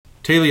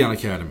Taylion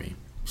Academy.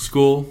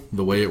 School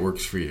the way it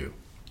works for you.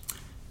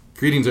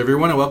 Greetings,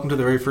 everyone, and welcome to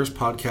the very first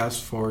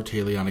podcast for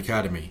Taylion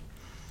Academy.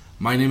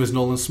 My name is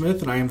Nolan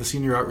Smith, and I am the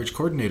Senior Outreach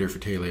Coordinator for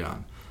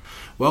Taylion.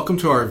 Welcome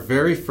to our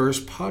very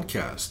first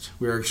podcast.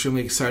 We are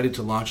extremely excited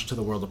to launch into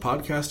the world of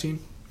podcasting,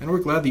 and we're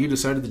glad that you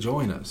decided to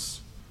join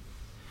us.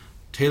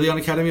 Taylion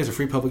Academy is a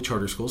free public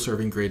charter school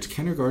serving grades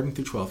kindergarten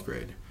through 12th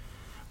grade.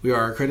 We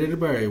are accredited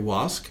by a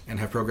WASC and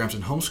have programs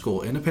in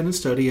homeschool, independent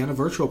study, and a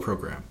virtual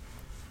program.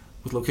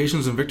 With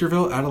locations in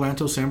Victorville,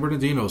 Adelanto, San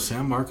Bernardino,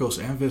 San Marcos,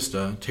 and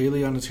Vista,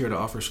 Taylion is here to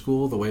offer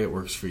school the way it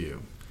works for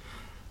you.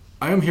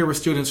 I am here with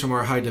students from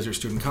our High Desert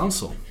Student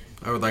Council.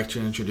 I would like to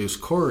introduce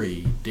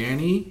Corey,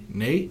 Danny,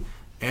 Nate,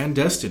 and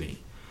Destiny.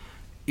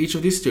 Each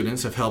of these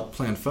students have helped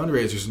plan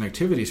fundraisers and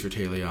activities for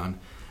Taylion,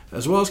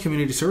 as well as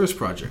community service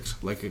projects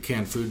like a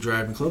canned food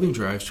drive and clothing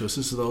drives to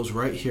assist those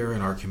right here in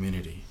our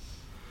community.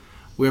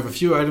 We have a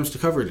few items to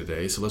cover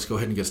today, so let's go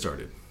ahead and get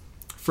started.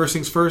 First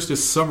things first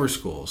is summer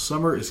school.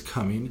 Summer is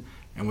coming,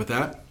 and with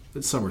that,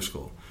 it's summer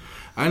school.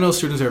 I know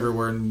students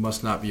everywhere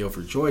must not be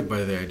overjoyed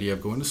by the idea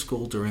of going to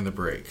school during the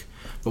break.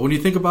 But when you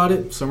think about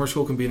it, summer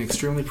school can be an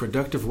extremely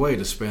productive way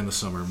to spend the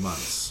summer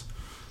months.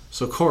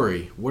 So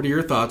Corey, what are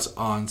your thoughts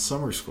on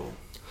summer school?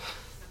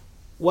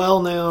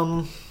 Well,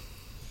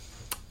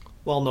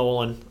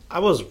 Nolan, I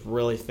was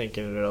really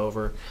thinking it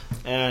over,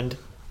 and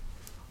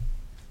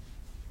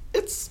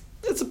it's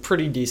a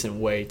pretty decent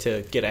way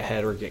to get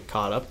ahead or get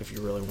caught up if you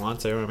really want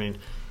to. I mean,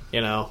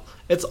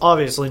 it's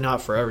obviously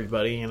not for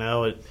everybody.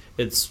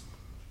 It's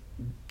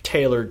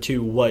tailored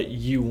to what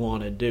you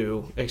want to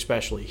do,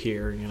 especially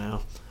here.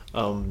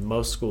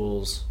 Most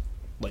schools,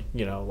 like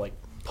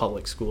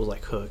public schools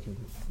like Hook and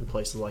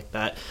places like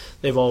that,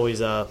 they've always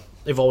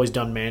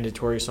done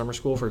mandatory summer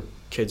school for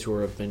kids who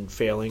have been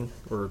failing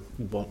or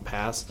won't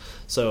pass.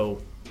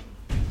 So,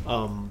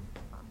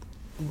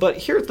 but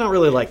here it's not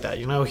really like that.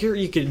 Here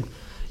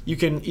you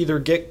can either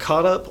get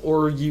caught up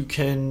or you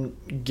can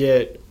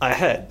get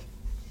ahead.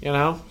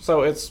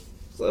 So it's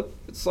a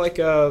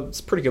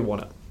pretty good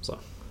one-up. So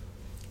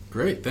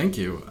great, thank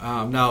you.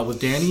 Now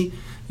with Danny,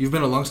 you've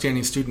been a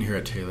long-standing student here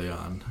at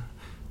Taylion.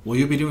 Will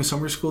you be doing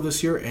summer school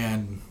this year,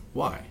 and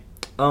why?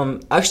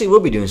 Actually, we'll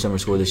be doing summer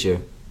school this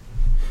year.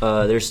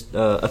 There's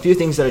a few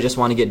things that I just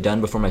want to get done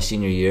before my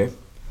senior year,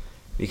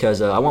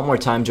 because I want more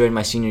time during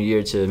my senior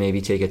year to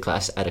maybe take a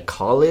class at a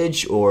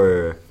college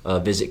or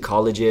visit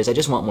colleges. I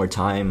just want more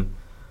time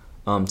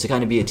to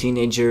kind of be a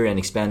teenager and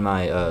expand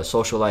my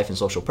social life and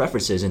social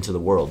preferences into the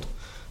world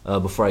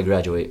before I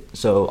graduate.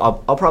 So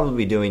I'll probably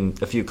be doing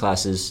a few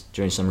classes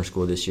during summer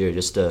school this year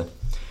just to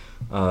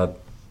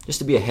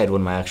be ahead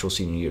when my actual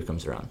senior year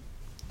comes around.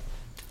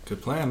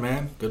 Good plan,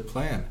 man. Good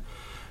plan.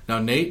 Now,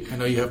 Nate, I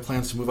know you have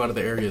plans to move out of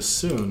the area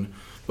soon,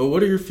 but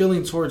what are your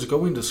feelings towards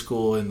going to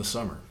school in the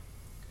summer?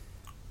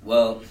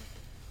 Well,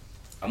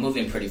 I'm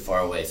moving pretty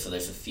far away, so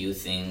there's a few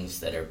things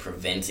that are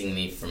preventing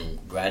me from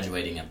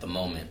graduating at the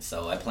moment.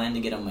 So I plan to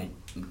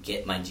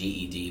get my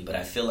GED, but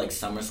I feel like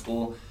summer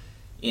school,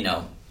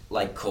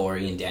 like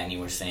Corey and Danny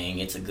were saying,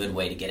 it's a good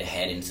way to get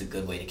ahead and it's a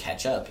good way to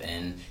catch up.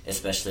 And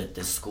especially at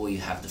this school, you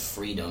have the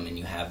freedom and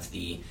you have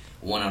the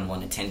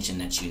one-on-one attention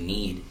that you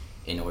need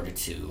in order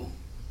to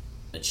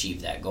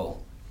achieve that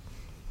goal.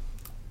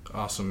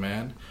 Awesome,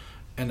 man.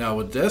 And now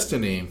with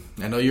Destiny,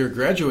 I know you're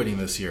graduating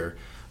this year,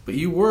 but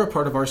you were a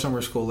part of our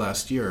summer school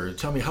last year.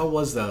 Tell me, how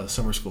was the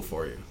summer school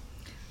for you?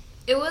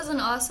 It was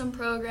an awesome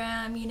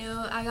program.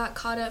 I got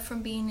caught up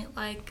from being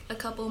like a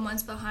couple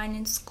months behind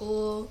in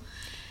school,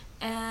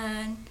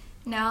 and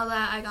now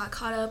that I got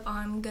caught up,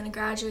 I'm going to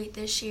graduate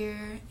this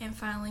year and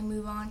finally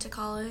move on to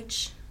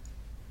college.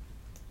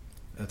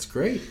 That's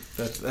great.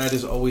 That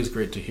is always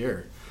great to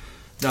hear.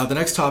 Now, the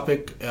next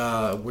topic,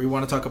 we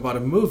want to talk about a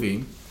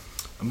movie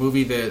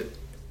that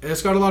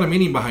it's got a lot of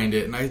meaning behind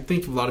it, and I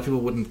think a lot of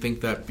people wouldn't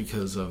think that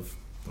because of,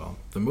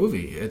 the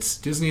movie. It's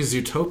Disney's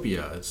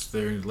Zootopia. It's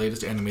their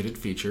latest animated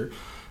feature.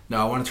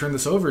 Now, I want to turn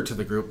this over to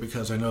the group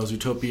because I know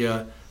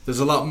Zootopia, there's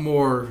a lot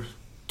more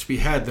to be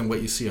had than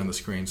what you see on the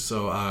screen.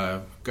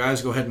 So,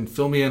 guys, go ahead and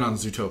fill me in on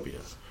Zootopia.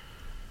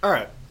 All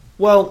right.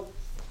 Well,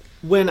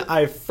 when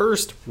I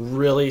first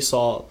really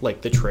saw,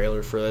 the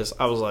trailer for this,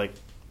 I was like,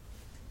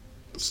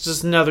 it's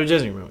just another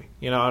Disney movie.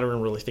 I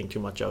didn't really think too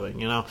much of it,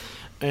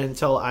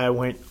 until I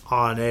went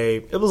on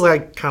it was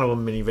like kind of a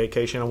mini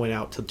vacation. I went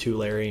out to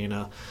Tulare,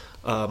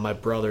 my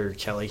brother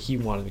Kelly, he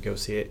wanted to go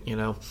see it,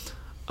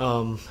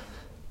 well,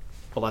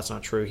 that's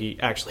not true. He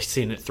actually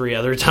seen it 3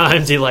 other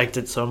times. He liked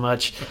it so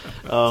much.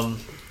 When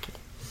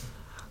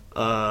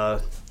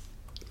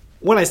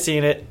I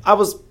seen it, I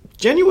was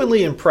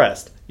genuinely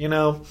impressed.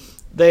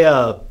 They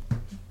a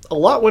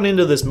lot went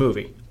into this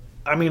movie.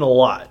 I mean, a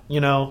lot,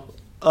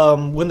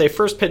 when they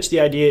first pitched the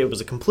idea, it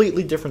was a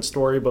completely different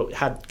story, but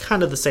had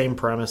kind of the same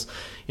premise,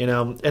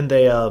 and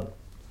they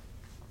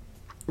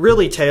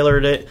really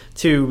tailored it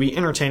to be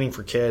entertaining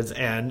for kids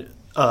and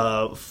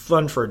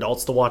fun for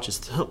adults to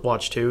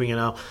watch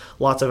too.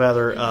 Lots of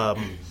other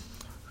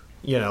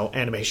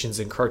animations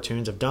and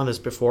cartoons have done this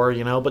before,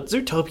 but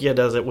Zootopia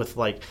does it with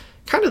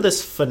kind of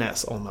this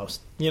finesse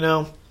almost,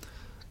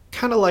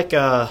 kind of like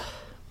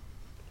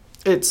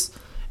its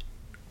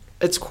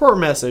core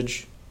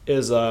message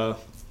is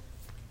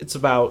it's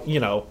about, you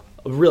know,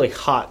 a really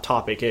hot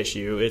topic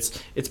issue.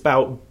 It's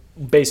about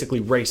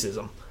basically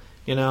racism,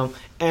 you know,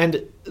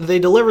 and they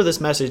deliver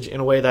this message in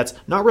a way that's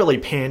not really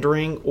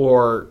pandering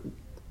or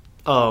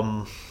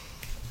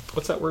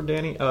what's that word,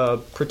 Danny?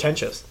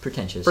 Pretentious.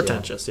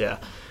 Pretentious, yeah.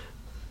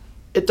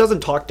 It doesn't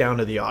talk down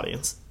to the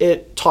audience.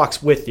 It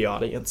talks with the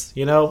audience,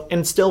 you know,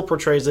 and still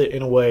portrays it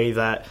in a way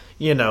that,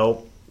 you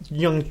know,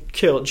 young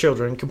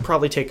children could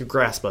probably take a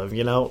grasp of,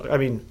 you know. I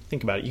mean,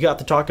 think about it. You got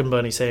the talking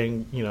bunny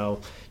saying, you know,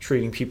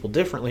 treating people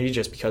differently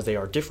just because they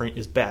are different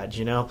is bad,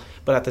 you know.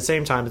 But at the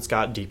same time, it's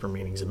got deeper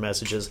meanings and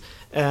messages.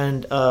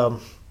 And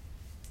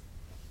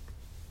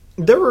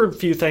there were a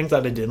few things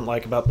that I didn't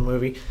like about the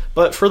movie,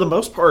 but for the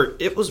most part,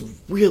 it was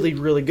really,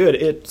 really good.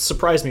 It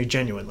surprised me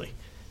genuinely,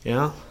 you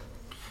know.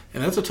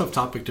 And that's a tough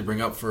topic to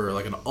bring up for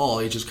like an all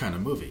ages kind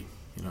of movie.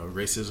 You know,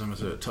 racism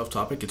is a tough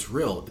topic. It's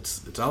real.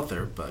 It's out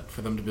there. But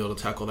for them to be able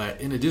to tackle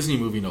that in a Disney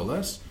movie, no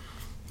less,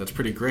 that's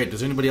pretty great.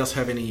 Does anybody else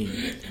have any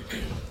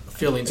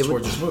feelings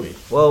towards this movie?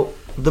 Well,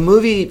 the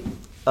movie,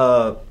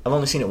 I've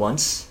only seen it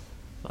once.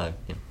 You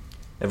know,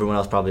 everyone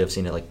else probably have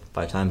seen it like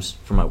 5 times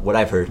from what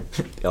I've heard.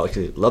 I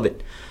actually love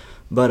it.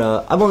 But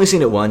I've only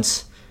seen it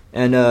once.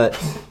 And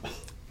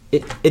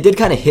it did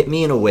kind of hit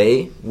me in a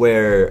way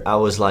where I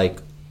was like,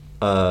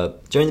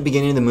 during the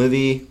beginning of the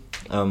movie,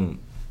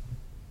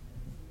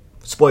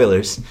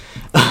 spoilers,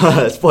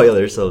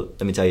 so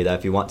let me tell you that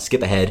if you want to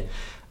skip ahead.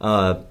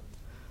 But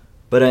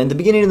in the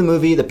beginning of the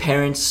movie, the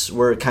parents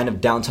were kind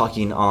of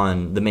down-talking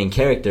on the main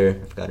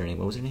character. I forgot her name.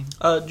 What was her name?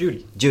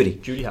 Judy.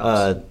 Judy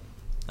Hopps.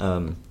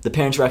 The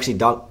parents were actually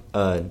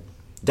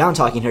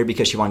down-talking her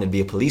because she wanted to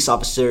be a police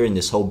officer in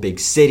this whole big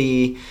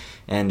city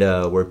and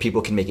where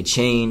people can make a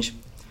change.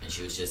 And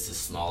she was just a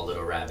small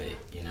little rabbit,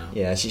 you know?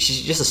 Yeah,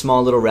 she's just a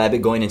small little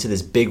rabbit going into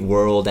this big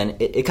world,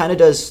 and it kind of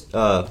does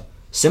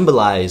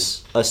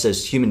symbolize us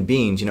as human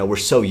beings. You know, we're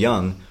so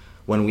young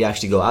when we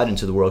actually go out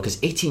into the world, because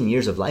 18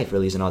 years of life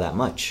really isn't all that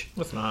much.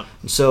 It's not.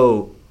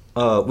 So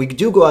we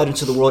do go out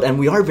into the world, and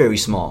we are very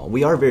small.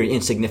 We are very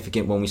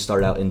insignificant when we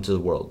start out into the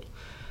world.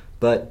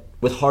 But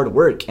with hard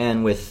work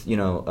and with, you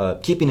know,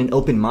 keeping an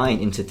open mind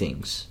into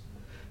things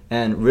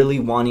and really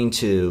wanting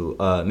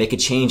to make a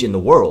change in the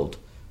world,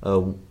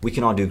 we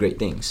can all do great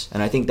things.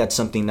 And I think that's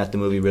something that the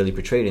movie really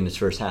portrayed in its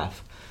first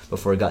half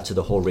before it got to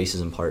the whole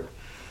racism part.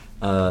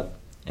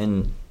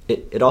 And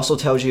it also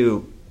tells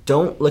you,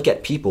 don't look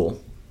at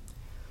people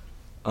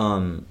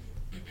in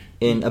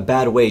a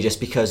bad way just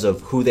because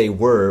of who they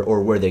were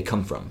or where they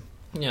come from.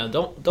 Yeah,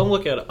 don't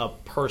look at a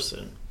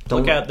person.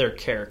 Look at their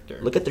character.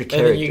 Look at their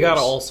characters. And then you got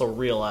to also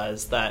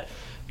realize that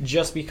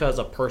just because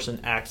a person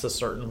acts a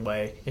certain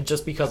way, and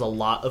just because a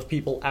lot of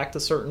people act a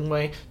certain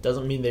way,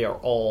 doesn't mean they are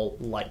all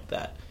like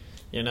that.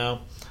 You know,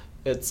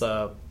 it's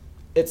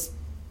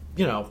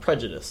you know,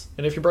 prejudice.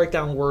 And if you break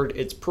down the word,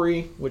 it's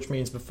pre, which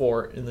means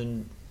before, and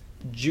then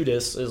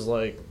Judas is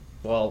like,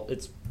 well,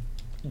 it's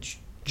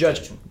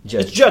judgment.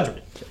 It's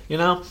judgment, you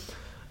know?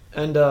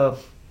 And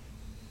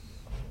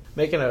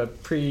making a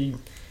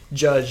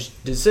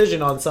prejudged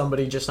decision on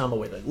somebody just on the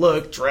way they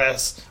look,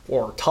 dress,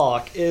 or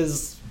talk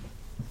it's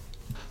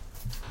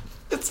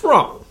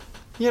wrong,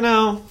 you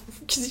know?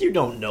 Because you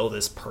don't know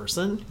this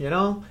person, you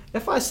know?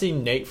 If I see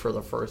Nate for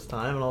the first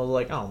time and I was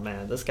like, oh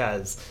man, this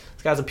guy's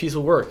a piece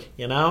of work,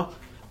 you know?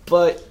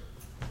 But,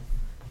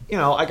 you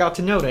know, I got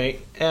to know Nate,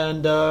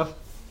 and now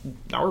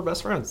we're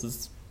best friends.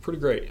 It's pretty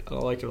great. I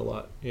like it a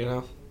lot, you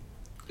know?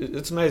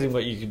 It's amazing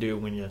what you can do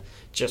when you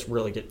just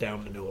really get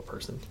down to know a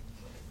person.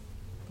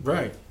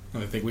 Right.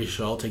 And I think we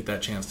should all take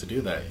that chance to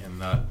do that and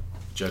not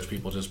judge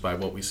people just by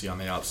what we see on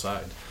the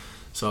outside.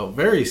 So,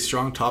 very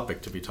strong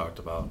topic to be talked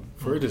about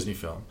for a Disney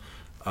film.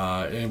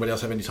 Anybody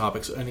else have any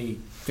topics,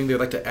 anything they'd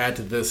like to add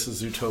to this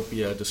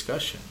Zootopia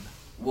discussion?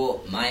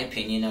 Well, my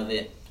opinion of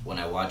it, when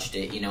I watched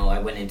it, you know, I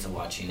went into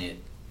watching it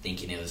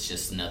thinking it was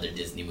just another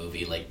Disney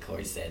movie, like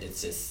Corey said.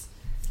 It's just,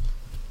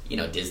 you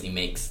know, Disney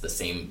makes the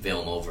same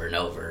film over and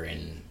over,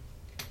 and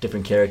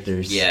different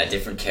characters. Yeah,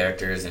 different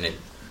characters and a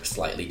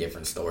slightly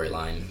different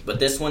storyline. But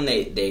this one,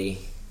 they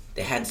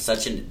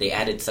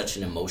added such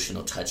an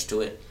emotional touch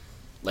to it.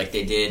 Like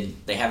they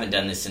haven't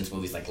done this since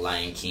movies like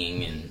Lion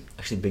King and...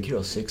 Actually, Big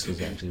Hero 6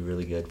 was actually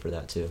really good for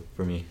that too,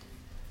 for me.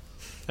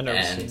 I've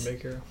never seen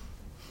Big Hero.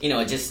 You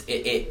know,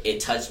 it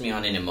touched me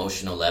on an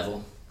emotional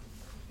level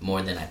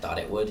more than I thought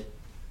it would.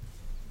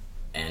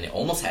 And it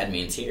almost had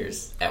me in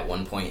tears at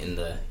one point in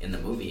the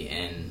movie,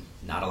 and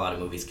not a lot of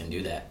movies can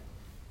do that.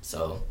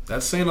 So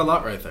that's saying a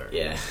lot right there.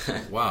 Yeah.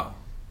 Wow.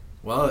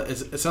 Well,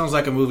 it sounds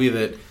like a movie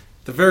that, at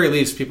the very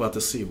least, people have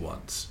to see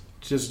once,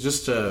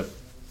 just to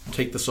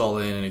take this all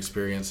in and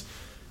experience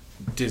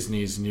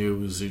Disney's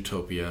new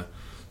Zootopia.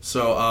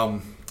 So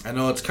I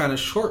know it's kind of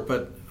short,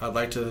 but I'd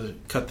like to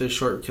cut this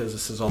short because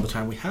this is all the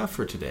time we have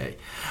for today.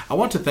 I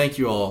want to thank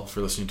you all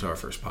for listening to our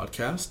first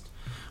podcast.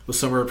 With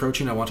summer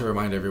approaching, I want to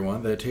remind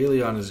everyone that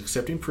Taylion is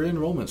accepting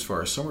pre-enrollments for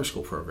our summer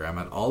school program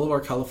at all of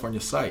our California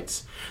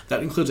sites.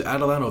 That includes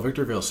Adelanto,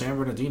 Victorville, San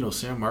Bernardino,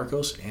 San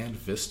Marcos, and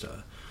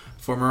Vista.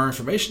 For more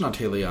information on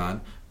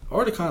Taylion,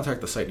 or to contact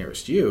the site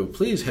nearest you,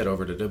 please head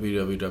over to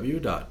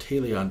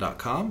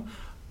www.taylion.com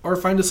or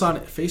find us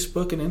on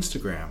Facebook and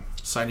Instagram.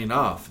 Signing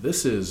off,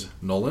 this is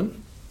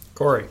Nolan,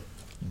 Corey.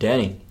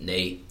 Danny.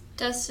 Nate.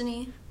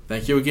 Destiny.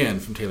 Thank you again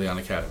from Taylion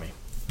Academy.